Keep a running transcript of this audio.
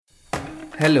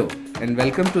Hello, and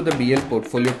welcome to the BL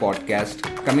Portfolio podcast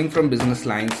coming from Business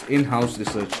Line's in-house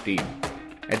research team.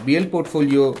 At BL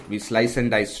Portfolio, we slice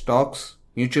and dice stocks,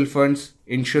 mutual funds,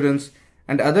 insurance,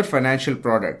 and other financial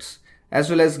products, as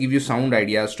well as give you sound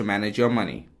ideas to manage your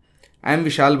money. I am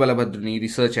Vishal Balabhadrani,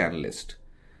 research analyst.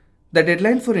 The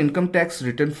deadline for income tax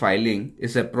return filing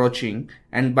is approaching,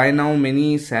 and by now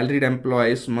many salaried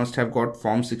employees must have got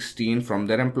Form 16 from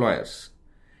their employers.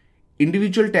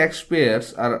 Individual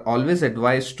taxpayers are always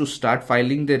advised to start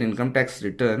filing their income tax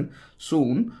return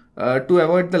soon to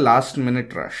avoid the last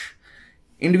minute rush.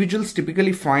 Individuals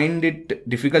typically find it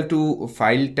difficult to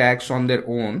file tax on their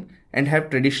own and have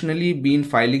traditionally been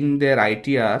filing their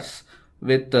ITRs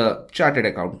with chartered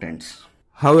accountants.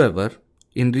 However,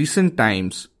 in recent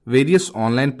times, various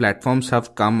online platforms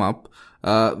have come up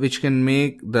which can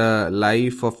make the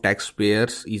life of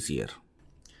taxpayers easier.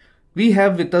 We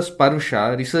have with us Parv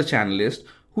Shah, research analyst,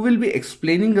 who will be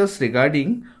explaining us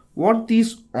regarding what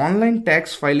these online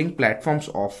tax filing platforms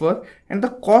offer and the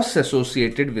costs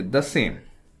associated with the same.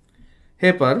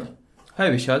 Hey Parv. Hi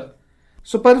Vishal.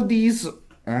 So Parv, these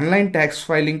online tax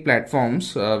filing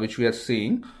platforms which we are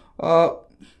seeing, are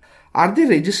they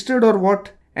registered or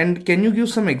what? And can you give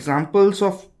some examples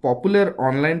of popular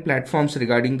online platforms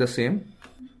regarding the same?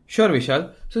 Sure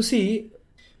Vishal. So see,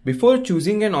 before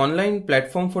choosing an online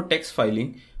platform for tax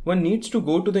filing, one needs to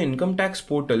go to the income tax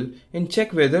portal and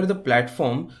check whether the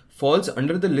platform falls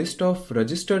under the list of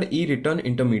registered e-return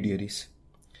intermediaries.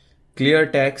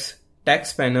 ClearTax,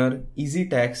 TaxSpanner,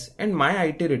 EasyTax, and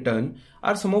MyITReturn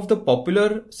are some of the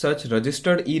popular such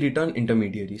registered e-return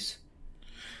intermediaries.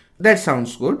 That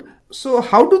sounds good. So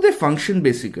how do they function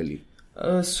basically?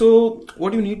 So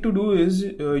what you need to do is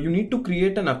you need to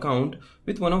create an account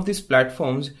with one of these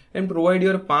platforms and provide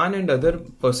your PAN and other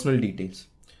personal details.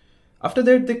 After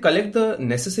that, they collect the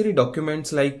necessary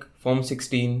documents like Form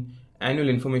 16, Annual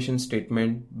Information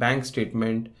Statement, Bank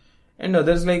Statement, and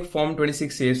others like Form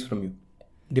 26As from you.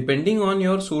 Depending on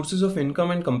your sources of income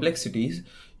and complexities,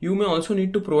 you may also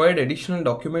need to provide additional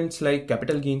documents like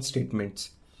capital gain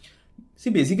statements. See,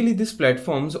 basically these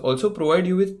platforms also provide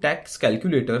you with tax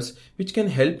calculators which can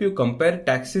help you compare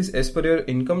taxes as per your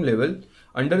income level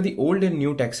under the old and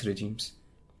new tax regimes.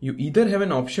 You either have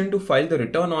an option to file the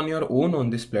return on your own on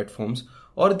these platforms,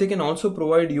 or they can also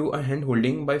provide you a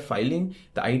hand-holding by filing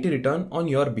the IT return on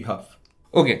your behalf.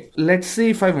 Okay, let's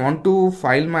say if I want to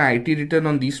file my IT return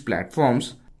on these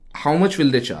platforms, how much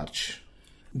will they charge?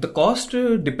 The cost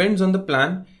depends on the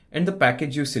plan and the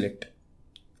package you select,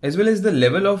 as well as the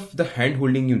level of the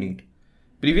hand-holding you need.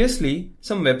 Previously,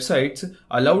 some websites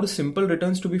allowed simple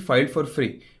returns to be filed for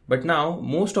free, but now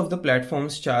most of the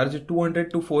platforms charge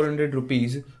 200 to 400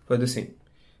 rupees for the same.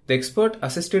 The expert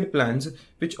assisted plans,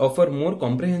 which offer more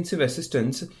comprehensive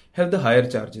assistance, have the higher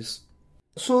charges.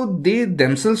 So they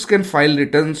themselves can file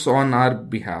returns on our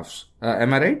behalf.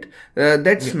 Am I right?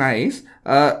 That's nice.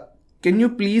 Can you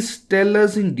please tell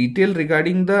us in detail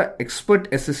regarding the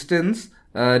expert assistance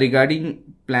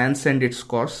regarding plans and its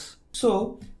costs?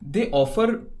 So they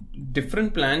offer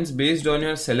different plans based on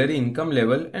your salary income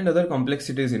level and other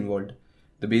complexities involved.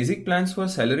 The basic plans for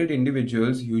salaried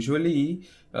individuals usually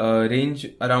range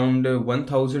around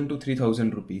 1000 to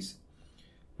 3000 rupees.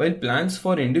 While plans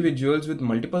for individuals with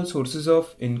multiple sources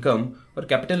of income or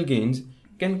capital gains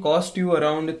can cost you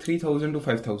around 3000 to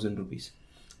 5000 rupees.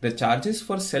 The charges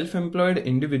for self-employed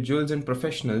individuals and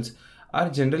professionals are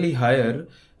generally higher,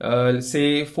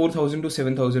 say 4000 to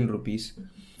 7000 rupees.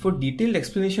 For detailed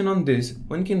explanation on this,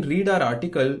 one can read our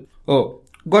article. Oh,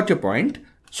 got your point.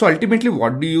 So ultimately,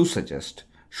 what do you suggest?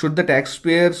 Should the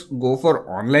taxpayers go for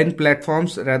online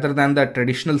platforms rather than the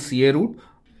traditional CA route?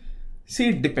 See,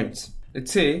 it depends.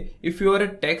 Let's say if you are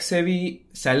a tech-savvy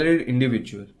salaried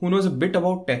individual who knows a bit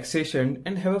about taxation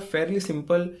and have a fairly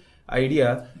simple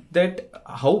idea that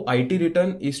how IT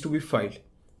return is to be filed.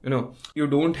 You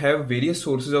don't have various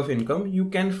sources of income, you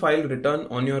can file return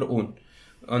on your own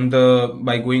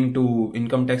by going to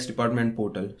income tax department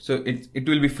portal. So it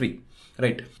will be free,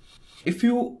 right? If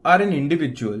you are an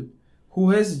individual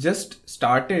who has just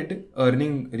started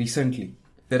earning recently,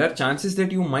 there are chances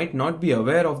that you might not be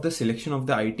aware of the selection of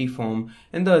the IT form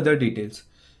and the other details.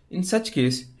 In such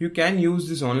case, you can use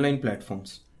these online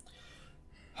platforms.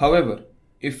 However,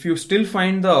 if you still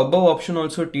find the above option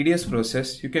also tedious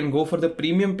process, you can go for the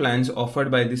premium plans offered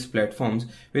by these platforms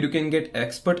where you can get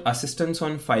expert assistance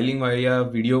on filing via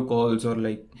video calls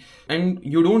and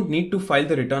you don't need to file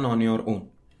the return on your own.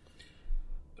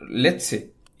 Let's say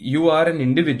you are an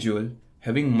individual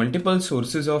having multiple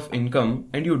sources of income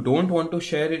and you don't want to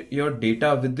share your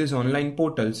data with these online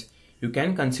portals, you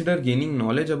can consider gaining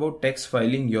knowledge about tax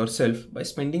filing yourself by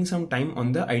spending some time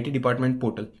on the IT department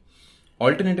portal.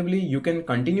 Alternatively, you can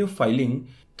continue filing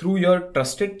through your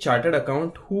trusted chartered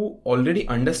accountant who already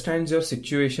understands your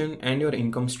situation and your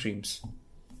income streams.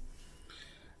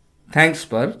 Thanks,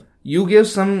 Par. You gave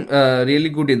some really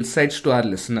good insights to our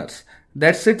listeners.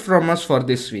 That's it from us for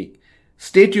this week.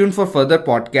 Stay tuned for further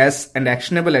podcasts and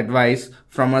actionable advice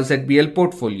from us at BL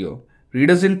Portfolio.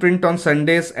 Read us in print on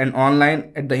Sundays and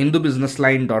online at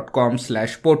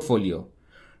thehindubusinessline.com/portfolio.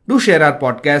 Do share our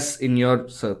podcasts in your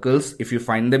circles if you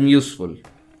find them useful.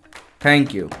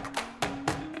 Thank you.